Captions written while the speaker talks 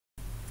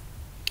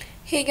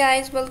Hey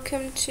guys,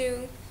 welcome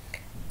to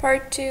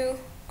part 2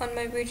 on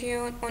my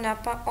video on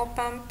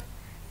op-amp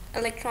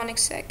electronic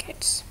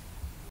circuits.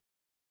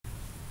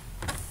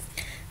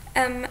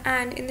 And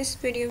in this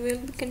video we'll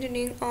be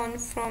continuing on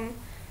from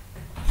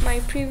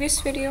my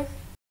previous video.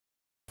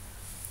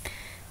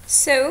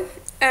 So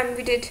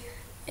we did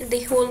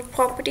the whole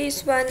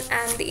properties one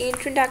and the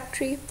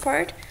introductory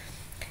part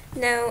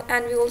now,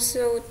 and we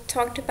also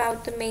talked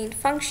about the main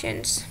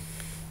functions.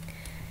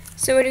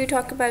 So what do we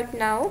talk about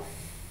now?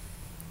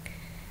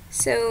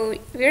 So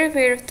we're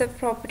aware of the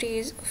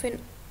properties of an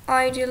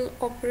ideal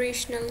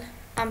operational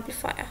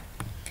amplifier,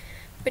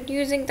 but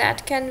using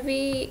that, can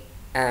we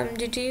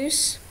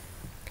deduce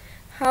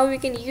how we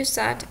can use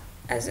that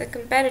as a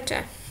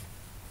comparator?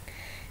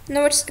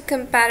 Now what's a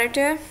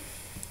comparator?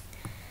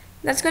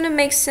 That's gonna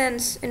make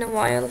sense in a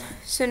while,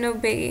 so no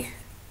biggie.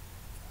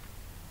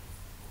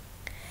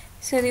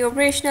 So the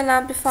operational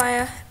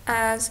amplifier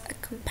as a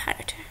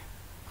comparator.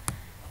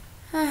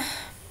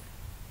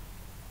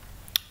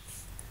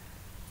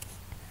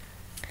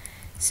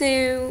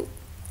 So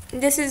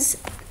this is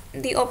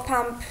the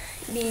op-amp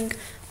being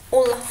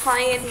all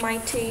high and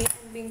mighty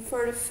and being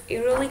part of a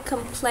really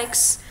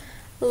complex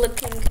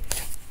looking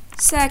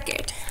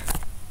circuit.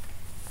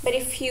 But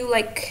if you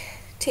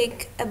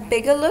take a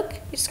bigger look,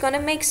 it's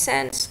gonna make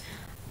sense,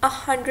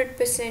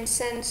 100%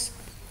 sense,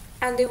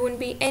 and there won't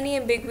be any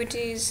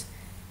ambiguities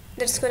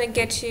that's gonna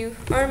get you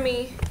or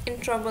me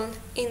in trouble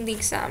in the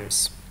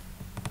exams,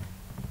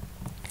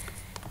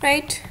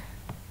 right?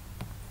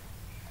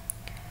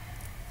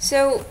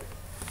 So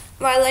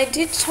while I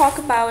did talk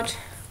about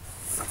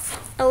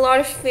a lot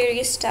of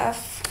various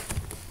stuff,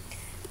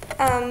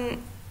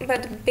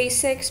 about the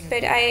basics,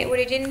 but what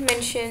I didn't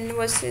mention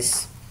was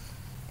this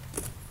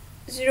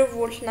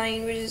 0-volt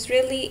line, which is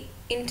really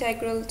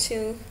integral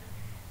to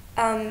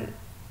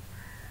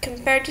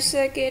comparator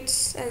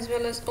circuits as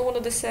well as all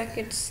of the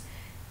circuits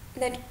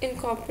that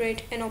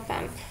incorporate an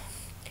op-amp.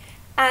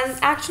 And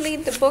actually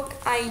the book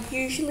I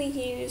usually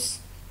use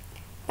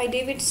by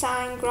David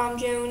Sang, Graham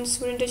Jones,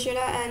 Varun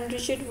Teixeira and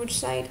Richard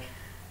Woodside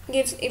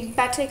gives a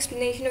better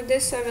explanation of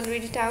this, so I will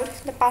read it out.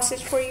 The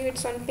passage for you,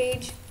 it's on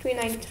page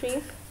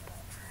 393.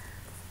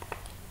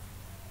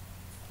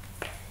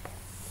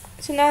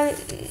 So now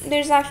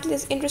there's actually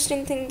this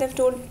interesting thing they've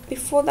told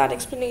before that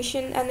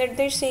explanation, and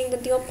they're saying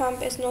that the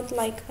op-amp is not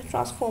like a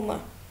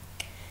transformer,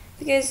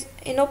 because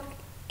in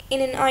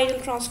an ideal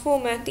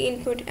transformer the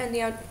input and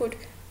the output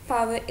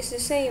power is the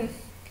same,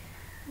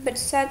 but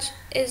such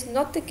is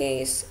not the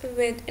case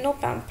with an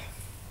op-amp,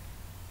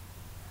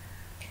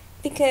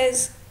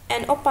 because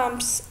an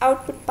op-amp's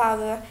output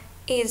power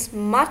is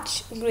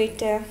much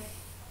greater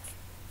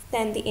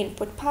than the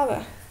input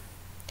power.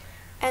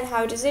 And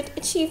how does it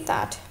achieve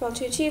that? Well,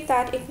 to achieve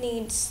that, it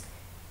needs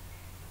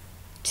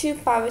two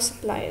power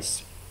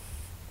supplies.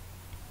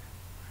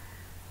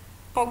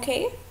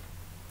 Okay,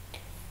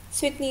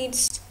 so it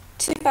needs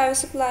two power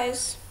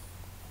supplies,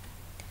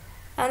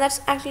 and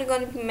that's actually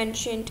going to be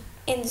mentioned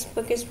in this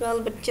book as well,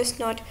 but just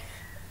not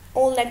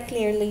all that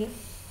clearly.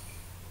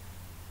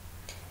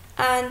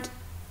 And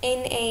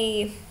in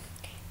a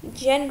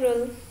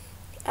general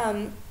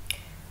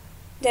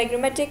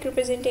diagrammatic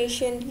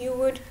representation, you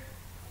would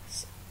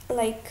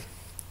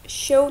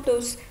show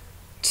those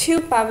two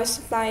power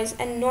supplies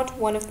and not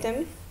one of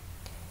them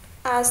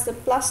as the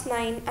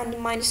 +9 and the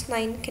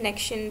 -9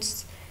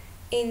 connections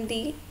in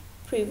the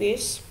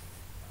previous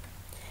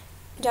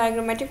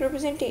diagrammatic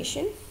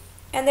representation.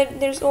 And then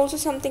there's also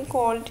something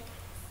called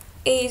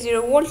a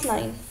 0-volt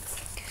line.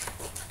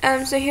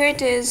 So here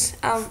it is,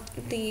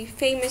 the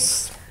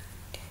famous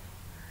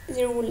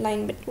 0-volt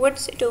line, but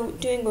what's it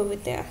doing over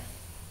there?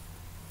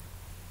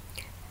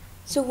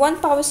 So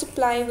one power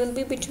supply will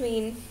be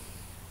between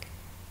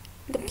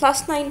the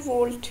 +9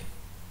 volt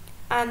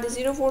and the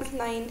 0-volt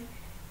line,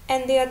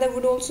 and the other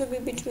would also be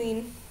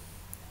between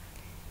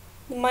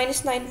the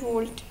 -9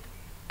 volt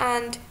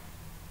and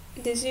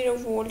the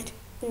 0-volt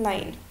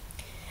line.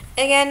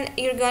 Again,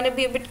 you're gonna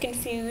be a bit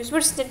confused.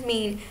 What does that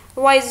mean?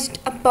 Why is it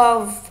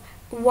above?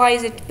 Why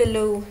is it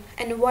below?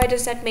 And why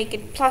does that make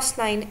it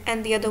 +9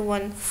 and the other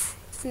one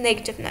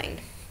 -9?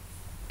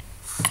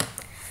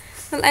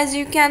 Well, as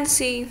you can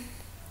see,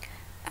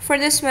 for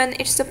this one,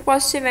 it's the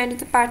positive end of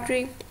the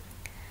battery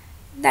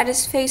that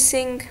is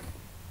facing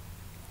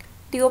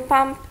the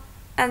op-amp,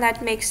 and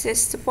that makes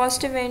this the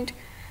positive end.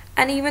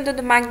 And even though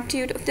the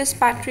magnitude of this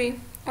battery,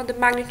 or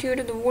the magnitude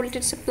of the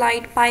voltage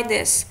supplied by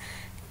this,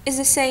 is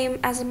the same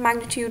as the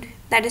magnitude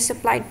that is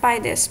supplied by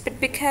this, but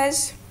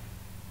because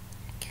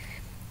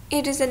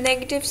it is the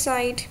negative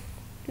side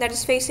that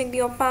is facing the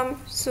op-amp,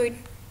 so it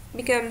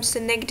becomes the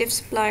negative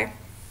supply.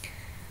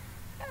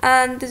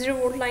 And the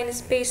 0-volt line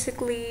is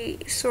basically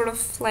sort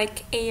of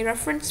like a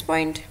reference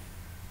point,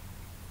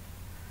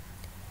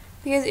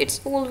 because it's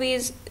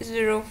always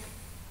 0,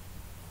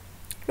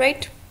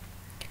 right?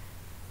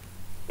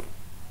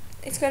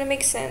 It's gonna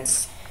make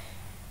sense.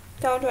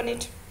 Count on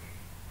it.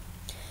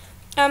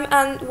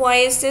 And why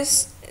is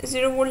this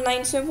 0-volt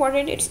line so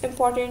important? It's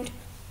important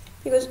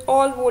because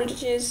all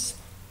voltages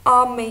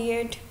are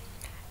measured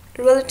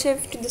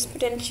relative to this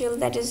potential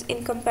that is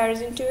in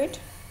comparison to it.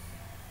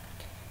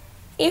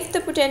 If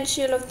the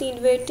potential of the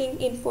inverting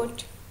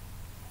input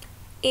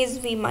is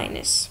V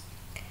minus,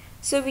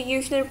 so we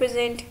usually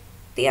represent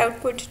the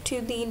output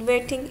to the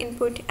inverting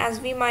input as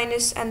V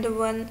minus and the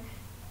one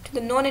to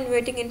the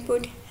non-inverting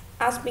input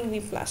as being V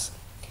plus.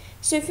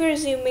 So if we're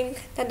assuming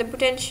that the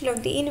potential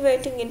of the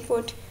inverting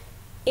input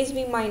is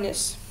V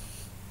minus,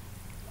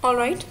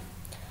 alright,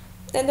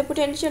 then the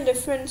potential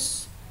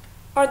difference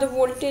or the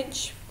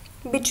voltage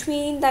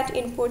between that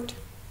input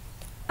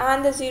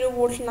and the 0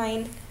 volt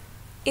line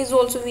is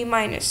also V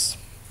minus,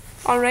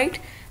 alright,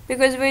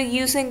 because we're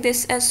using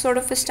this as sort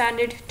of a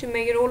standard to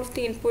measure all of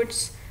the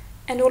inputs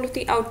and all of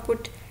the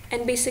output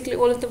and basically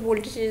all of the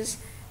voltages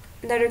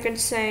that are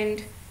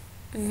concerned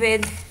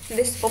with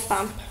this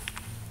op-amp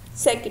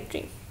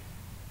circuitry.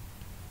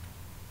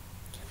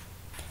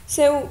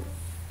 So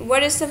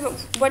what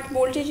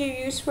voltage you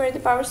use for the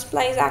power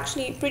supply is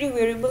actually pretty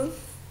variable.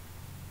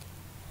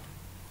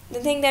 The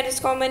thing that is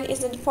common is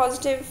that the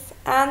positive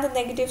and the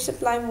negative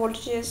supply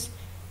voltages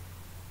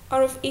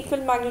are of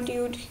equal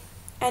magnitude,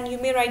 and you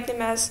may write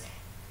them as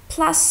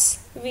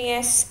plus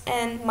Vs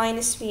and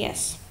minus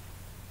Vs.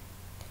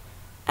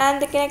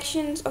 And the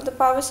connections of the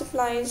power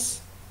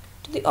supplies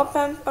to the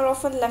op-amp are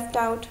often left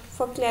out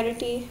for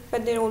clarity,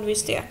 but they're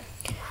always there.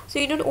 So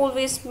you don't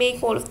always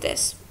make all of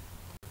this,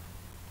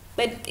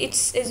 but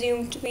it's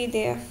assumed to be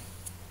there.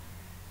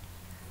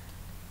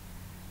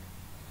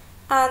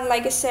 And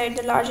like I said,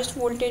 the largest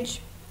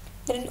voltage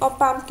that an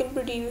op-amp can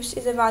produce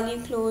is a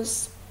value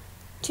close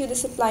to the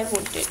supply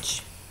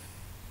voltage.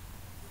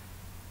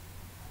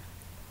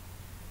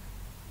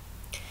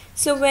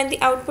 So when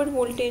the output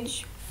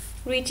voltage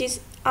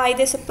reaches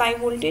either supply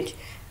voltage,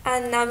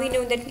 and now we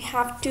know that we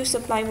have two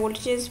supply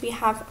voltages, we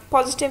have a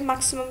positive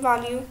maximum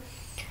value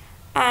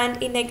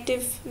and a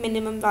negative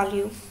minimum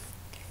value.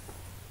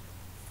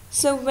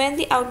 So when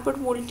the output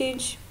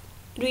voltage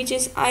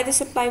reaches either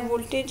supply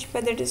voltage,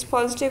 whether it is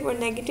positive or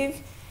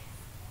negative,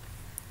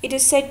 it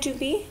is said to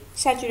be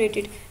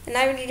saturated. And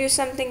I will introduce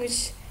something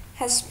which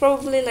has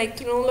probably like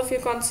thrown all of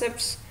your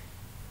concepts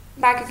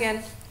back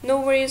again.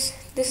 No worries,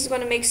 this is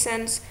going to make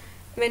sense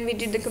when we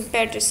do the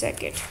comparator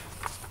circuit.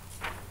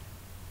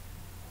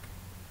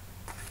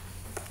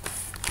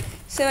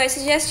 So I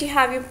suggest you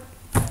have your,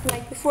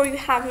 like before you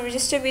have your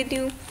resistor with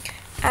you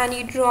and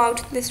you draw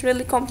out this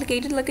really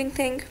complicated looking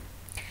thing.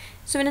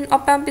 So when an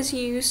op-amp is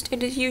used,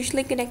 it is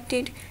usually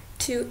connected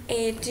to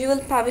a dual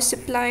power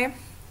supply.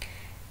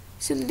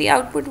 So the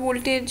output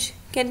voltage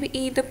can be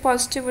either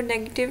positive or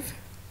negative,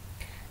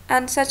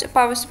 and such a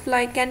power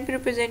supply can be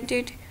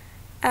represented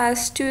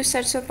as two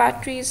sets of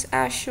batteries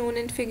as shown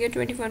in figure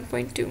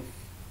 21.2.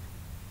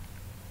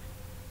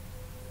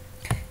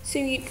 So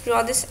you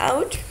draw this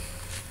out.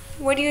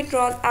 What do you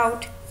draw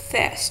out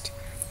first?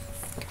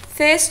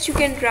 First you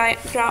can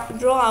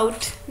draw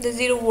out the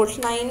 0 volt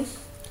line,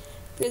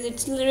 because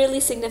it's really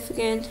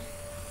significant.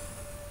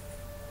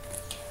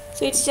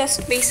 So it's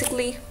just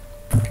basically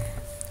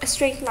a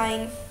straight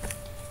line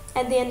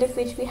at the end of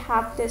which we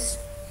have this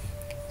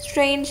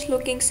strange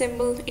looking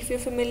symbol. If you're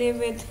familiar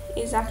with,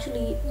 is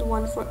actually the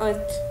one for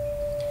Earth.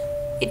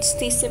 It's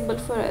the symbol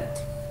for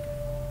Earth.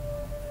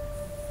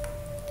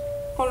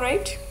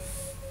 Alright,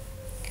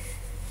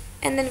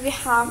 and then we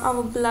have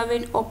our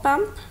beloved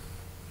op-amp.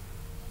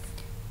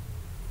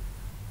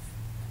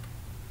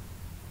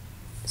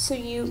 So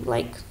you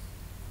like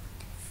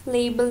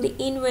label the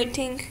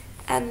inverting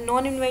and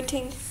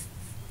non-inverting,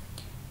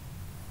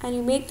 and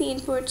you make the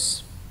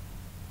inputs,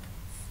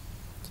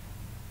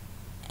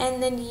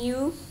 and then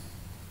you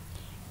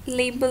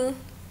label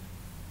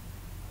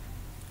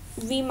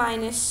V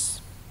minus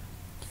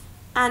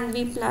and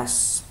V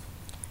plus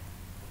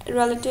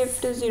relative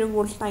to 0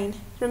 volt line.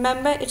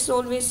 Remember, it's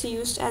always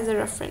used as a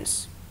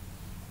reference.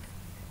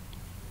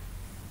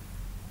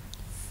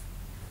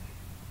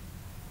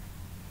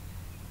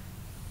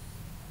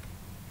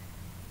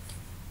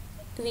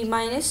 V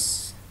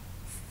minus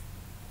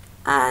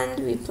and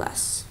V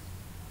plus.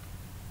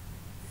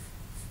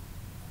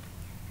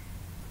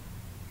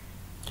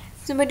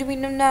 So what do we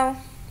know now?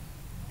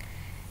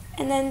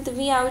 And then the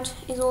V out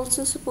is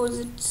also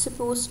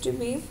supposed to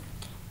be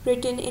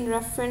written in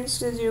reference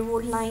to the 0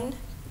 volt line.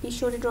 Be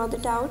sure to draw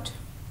that out.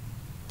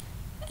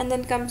 And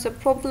then comes the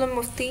problem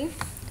of the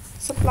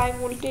supply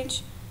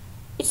voltage.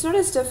 It's not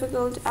as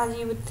difficult as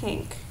you would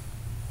think,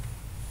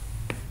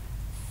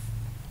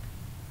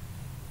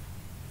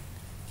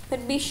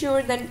 but be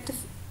sure that the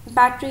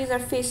batteries are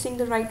facing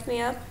the right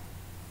way up,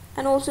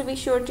 and also be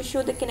sure to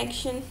show the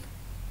connection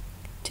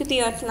to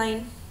the earth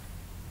line,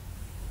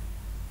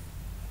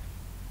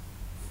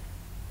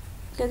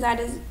 because that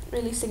is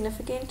really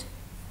significant.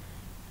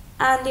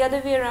 And the other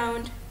way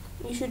around,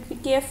 you should be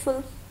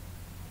careful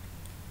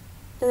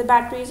that the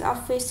batteries are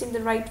facing the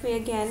right way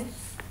again.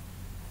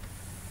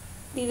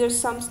 These are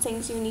some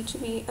things you need to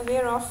be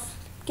aware of,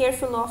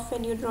 careful of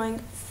when you're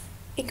drawing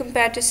a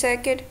comparator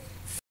circuit.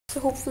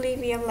 So hopefully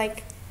we have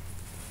like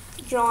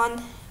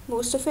drawn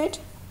most of it.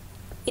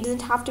 It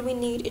doesn't have to be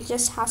neat, it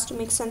just has to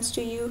make sense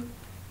to you.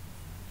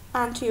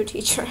 and to your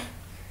teacher.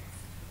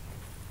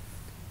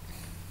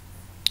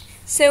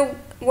 So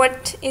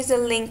what is the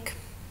link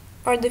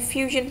or the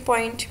fusion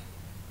point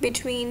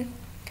between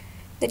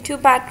the two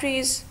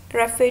batteries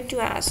referred to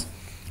as?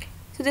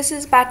 So this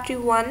is battery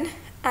 1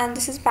 and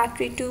this is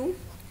battery 2,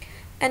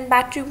 and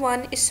battery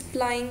 1 is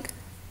supplying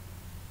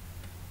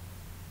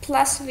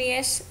plus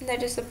Vs,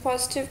 that is the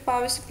positive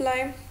power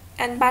supply,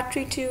 and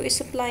battery 2 is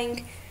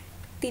supplying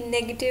the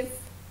negative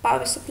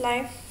power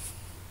supply,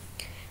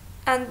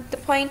 and the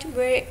point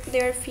where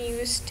they are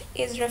fused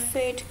is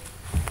referred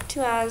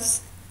to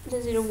as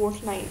the 0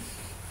 volt line.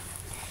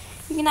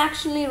 You can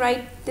actually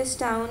write this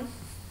down.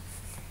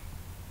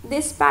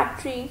 This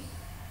battery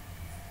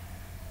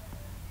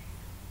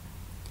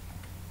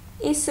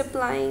is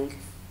supplying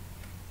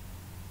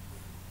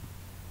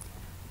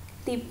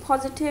the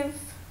positive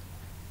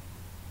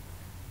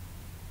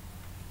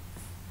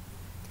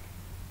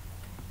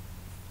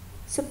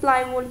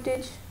supply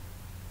voltage,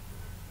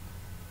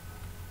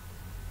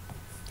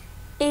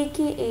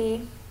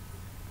 aka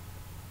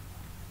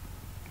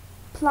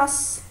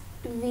plus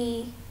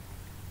V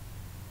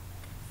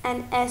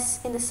and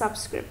S in the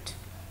subscript,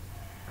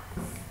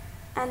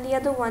 and the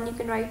other one you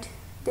can write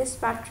this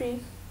battery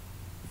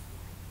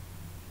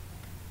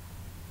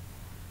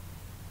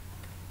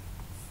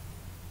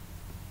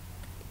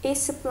is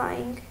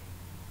supplying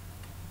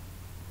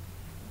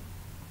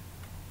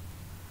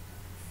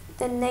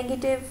the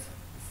negative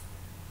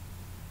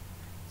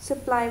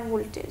supply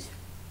voltage,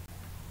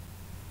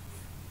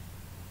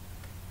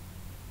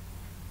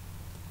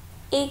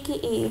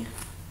 aka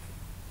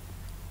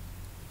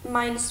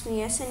minus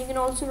Vs, and you can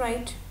also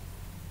write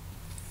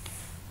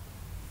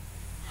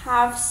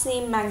have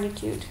same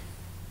magnitude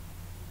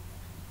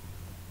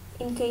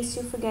in case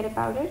you forget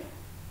about it.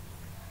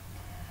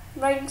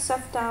 Writing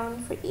stuff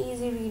down for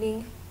easy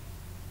reading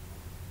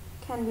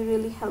can be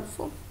really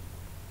helpful.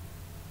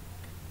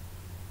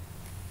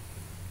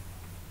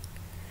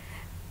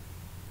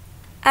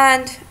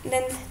 And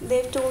then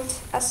they've told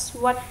us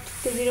what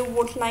the 0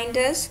 volt line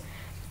does.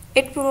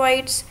 It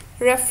provides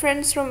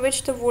reference from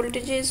which the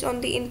voltages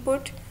on the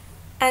input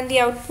and the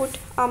output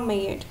are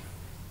measured.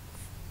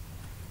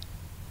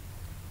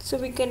 So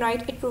we can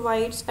write it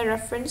provides a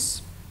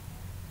reference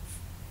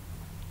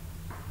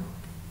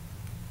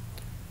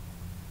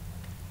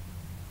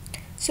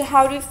So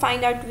how do we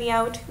find out V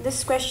out?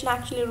 This question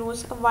actually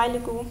arose a while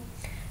ago,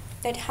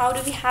 that how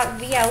do we have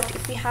V out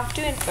if we have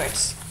two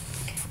inputs?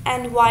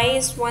 And why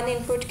is one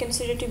input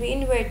considered to be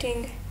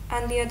inverting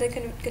and the other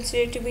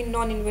considered to be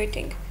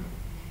non-inverting?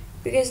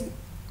 Because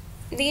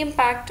the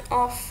impact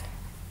of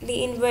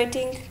the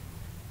inverting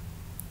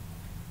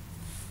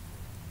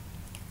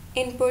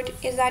input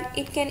is that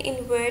it can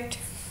invert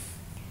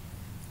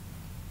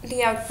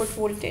the output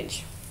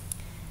voltage.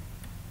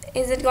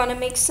 Is it gonna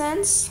make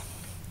sense?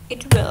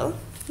 It will,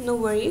 no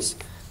worries,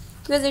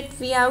 because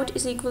V out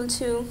is equal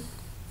to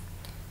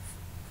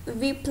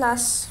V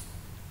plus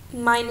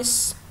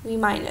minus V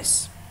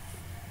minus.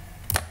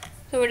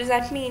 So what does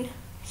that mean?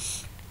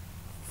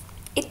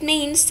 It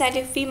means that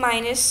if V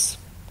minus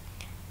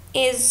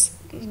is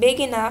big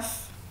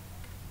enough,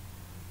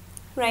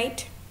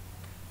 right?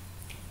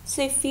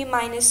 So if V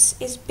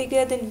minus is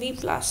bigger than V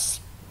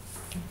plus,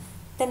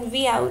 then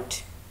V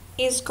out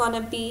is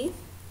gonna be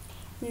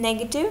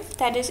negative,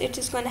 that is, it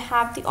is going to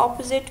have the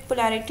opposite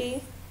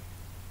polarity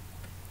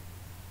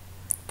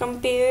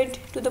compared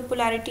to the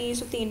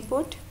polarities of the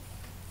input.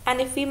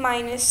 And if V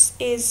minus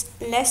is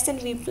less than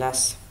V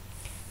plus,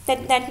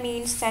 that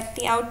means that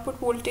the output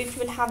voltage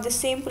will have the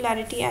same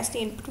polarity as the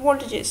input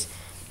voltages.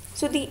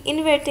 So the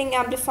inverting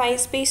amplifier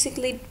is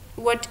basically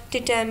what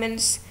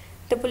determines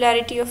the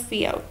polarity of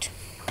V out.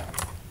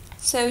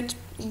 So it's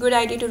a good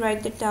idea to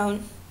write that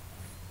down.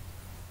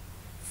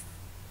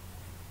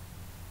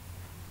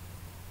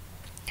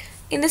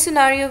 In this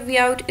scenario, V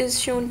out is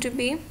shown to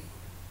be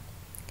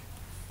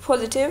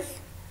positive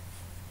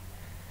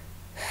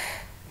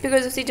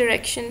because of the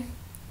direction.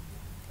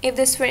 If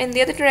this were in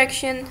the other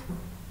direction,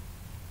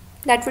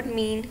 that would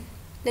mean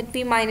that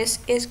V minus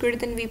is greater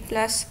than V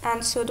plus,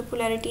 and so the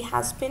polarity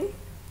has been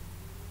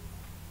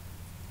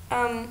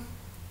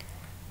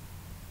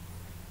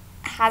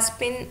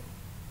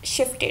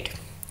shifted.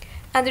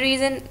 And the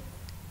reason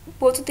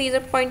both of these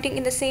are pointing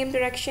in the same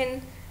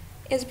direction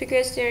is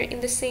because they're in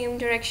the same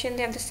direction,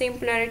 they have the same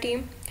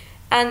polarity,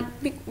 and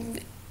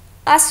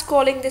us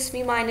calling this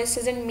V minus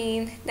doesn't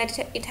mean that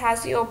it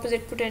has the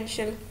opposite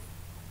potential.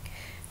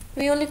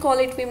 We only call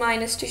it V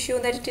minus to show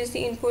that it is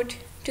the input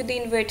to the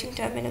inverting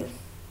terminal.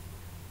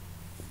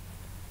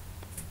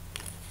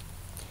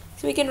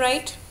 So we can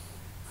write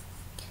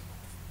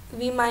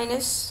V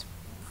minus,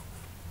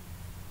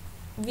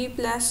 V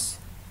plus,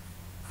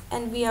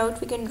 and V out,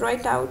 we can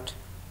write out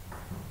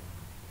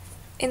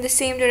in the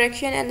same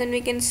direction, and then we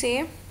can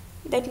say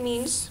that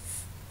means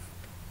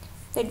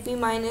that V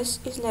minus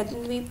is less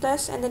than V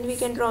plus, and then we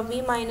can draw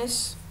V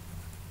minus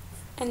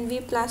and V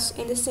plus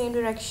in the same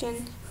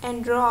direction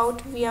and draw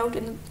out V out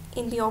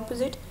in the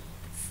opposite,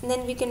 and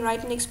then we can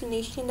write an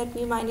explanation that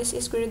V minus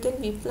is greater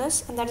than V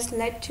plus, and that has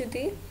led to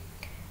the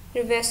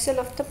reversal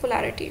of the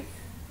polarity.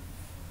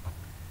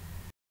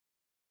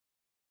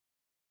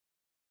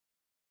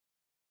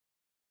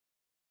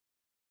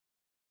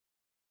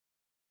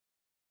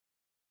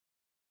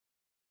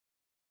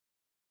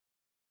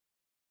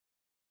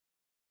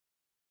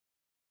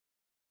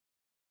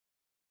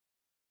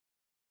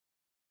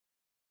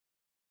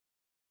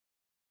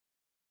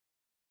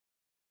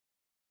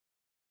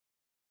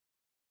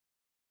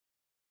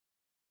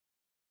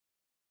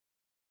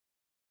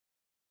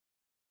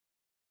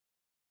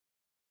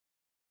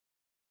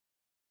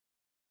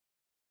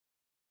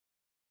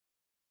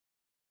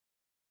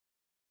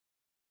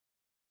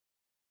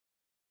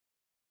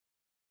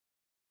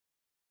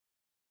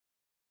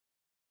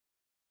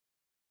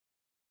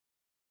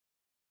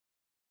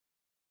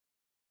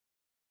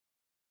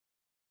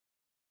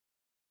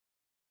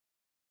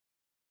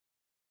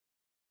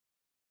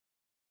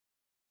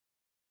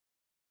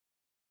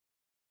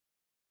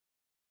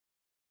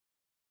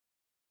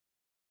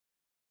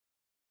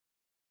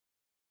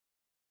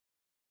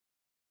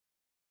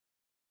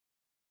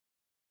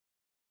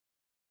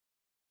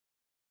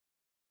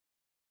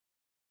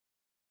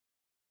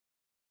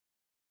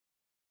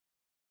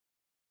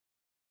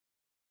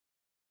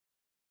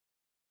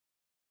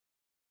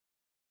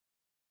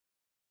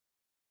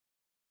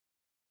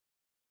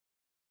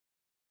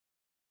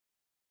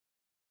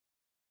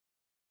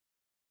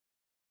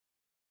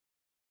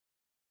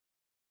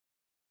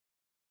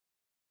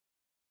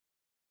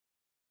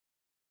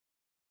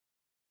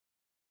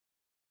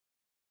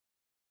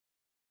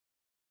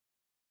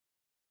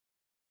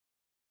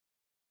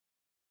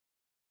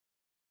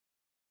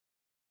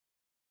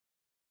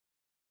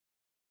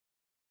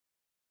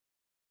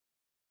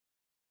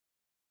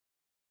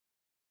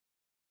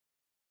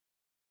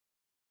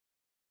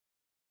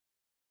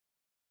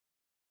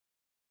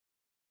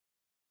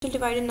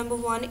 Divider number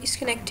 1 is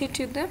connected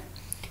to the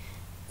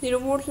 0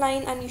 volt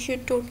line, and you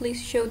should totally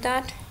show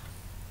that.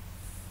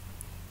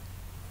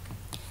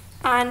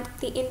 And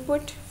the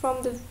input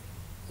from the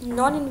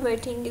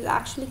non-inverting is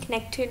actually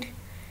connected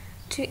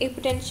to a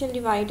potential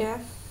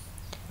divider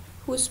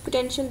whose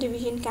potential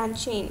division can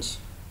change.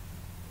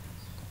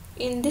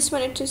 In this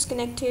one, it is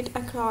connected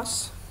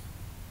across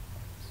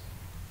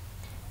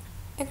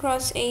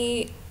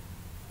a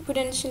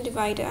potential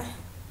divider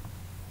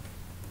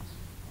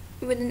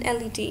with an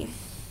LED,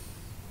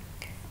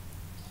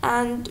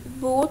 and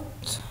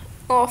both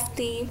of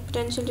the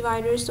potential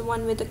dividers, the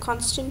one with the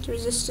constant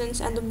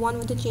resistance and the one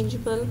with the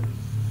changeable,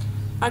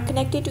 are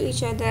connected to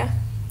each other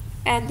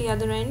at the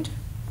other end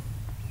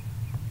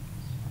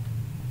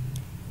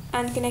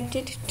and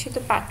connected to the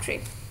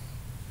battery.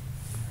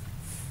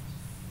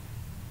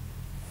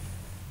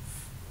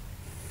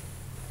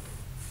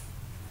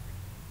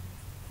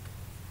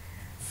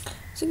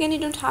 So again, you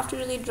don't have to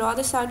really draw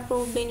this out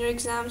probably in your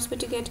exams, but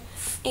to get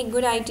a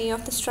good idea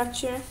of the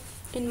structure,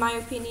 in my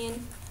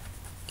opinion,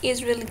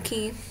 is really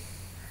key.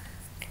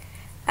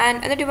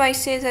 And other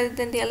devices other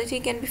than the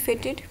LED can be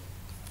fitted.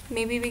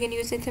 Maybe we can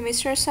use a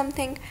thermistor or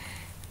something.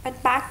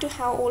 But back to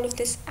how all of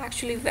this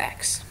actually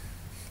works.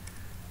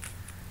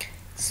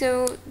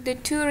 So the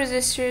two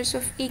resistors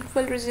of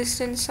equal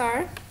resistance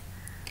are,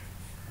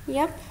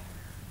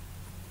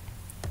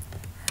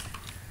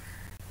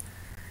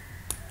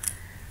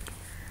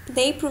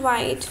 they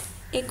provide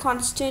a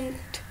constant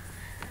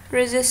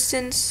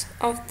resistance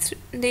of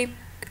the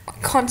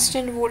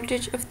constant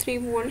voltage of 3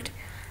 volt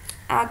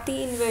at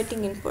the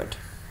inverting input,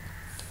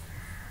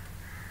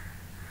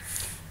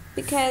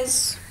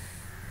 because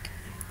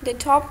the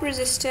top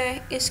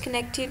resistor is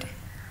connected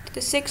to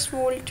the 6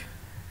 volt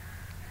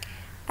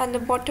and the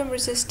bottom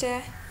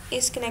resistor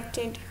is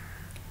connected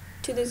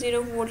to the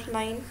 0 volt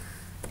line,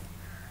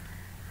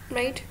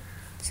 right?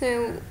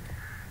 So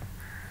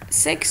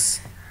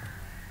 6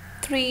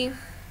 3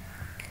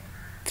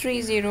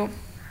 3 0.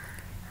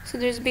 So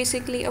there's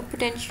basically a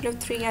potential of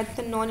 3 at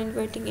the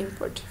non-inverting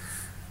input.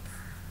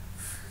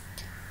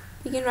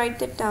 You can write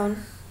that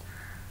down.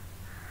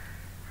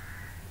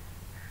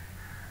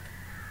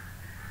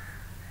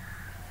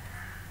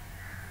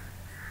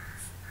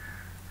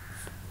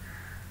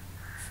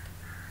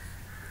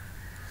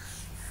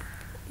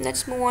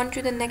 Let's move on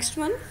to the next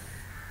one.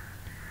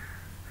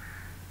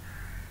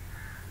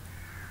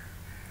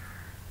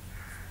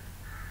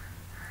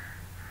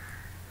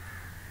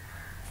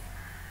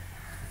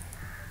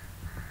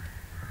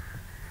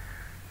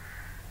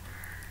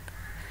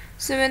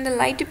 So when the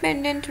light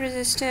dependent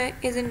resistor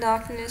is in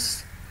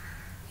darkness,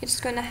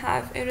 it's going to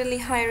have a really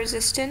high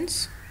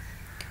resistance.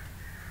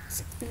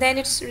 Then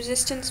its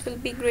resistance will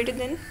be greater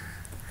than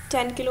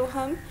 10 kilo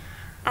ohm,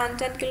 and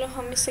 10 kilo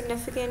ohm is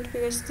significant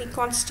because the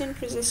constant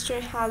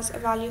resistor has a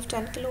value of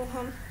 10 kilo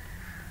ohm.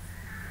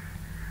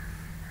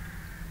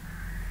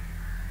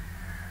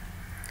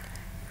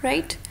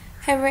 Right?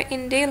 However,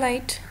 in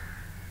daylight,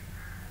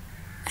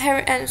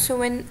 and so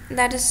when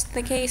that is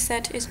the case,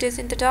 that it is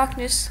in the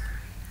darkness,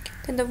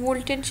 then the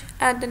voltage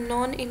at the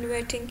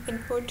non-inverting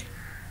input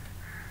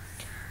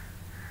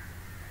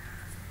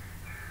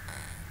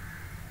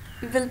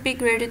will be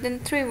greater than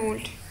 3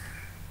 volt.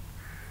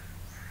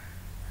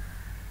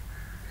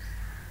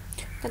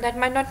 Now that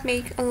might not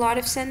make a lot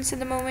of sense at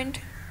the moment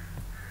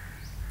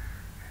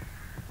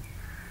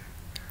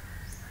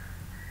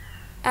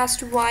as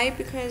to why,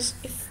 because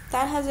if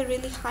that has a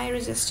really high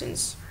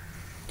resistance,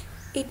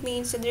 it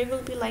means that there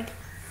will be like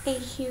a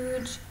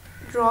huge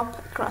drop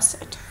across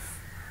it.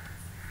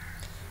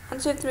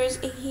 And so if there is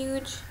a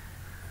huge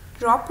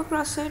drop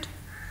across it,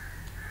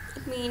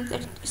 it means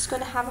that it's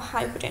going to have a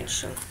high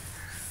potential,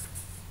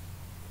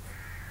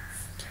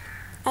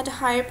 at a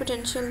higher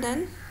potential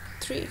than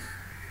 3.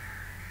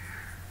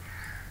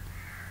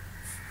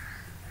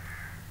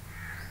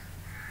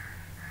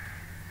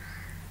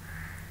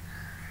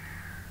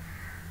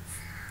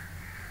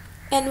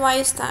 And why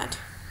is that?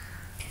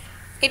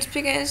 It's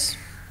because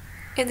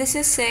if this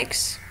is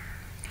 6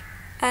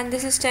 and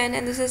this is 10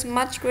 and this is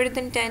much greater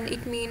than 10,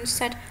 it means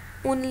that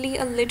only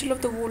a little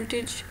of the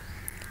voltage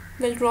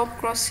will drop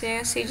across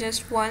here, say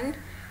just 1.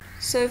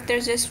 So if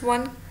there's just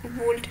 1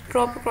 volt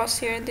drop across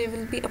here, there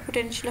will be a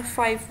potential of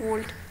 5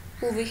 volt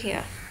over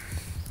here.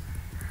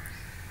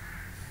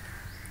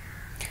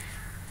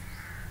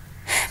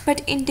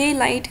 But in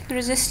daylight, the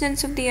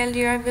resistance of the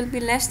LDR will be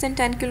less than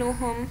 10 kilo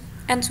ohm,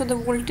 and so the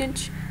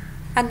voltage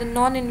at the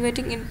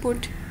non-inverting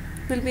input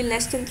will be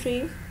less than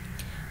 3,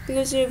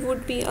 because there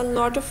would be a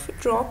lot of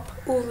drop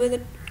over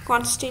the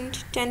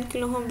constant 10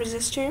 kilo ohm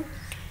resistor.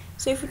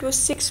 So if it was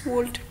 6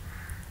 volt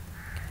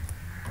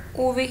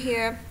over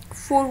here,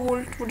 4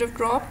 volt would have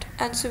dropped,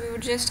 and so we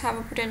would just have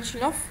a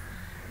potential of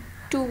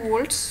 2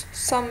 volts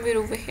somewhere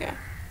over here.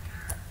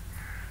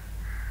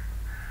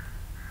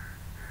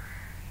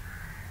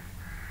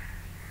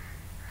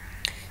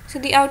 So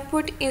the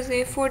output is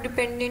therefore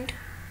dependent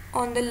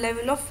on the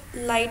level of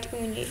light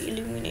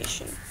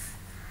illumination.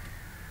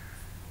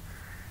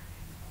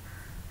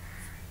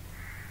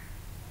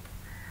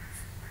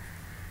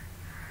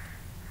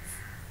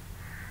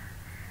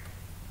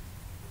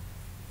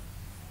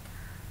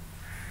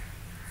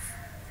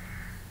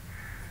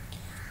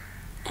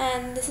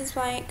 And this is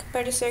why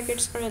comparator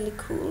circuits are really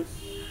cool,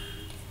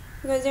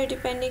 because they're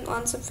depending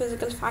on some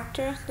physical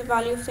factor, the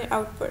value of their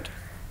output.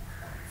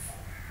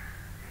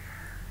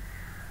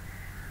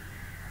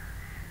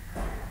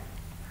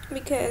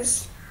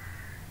 Because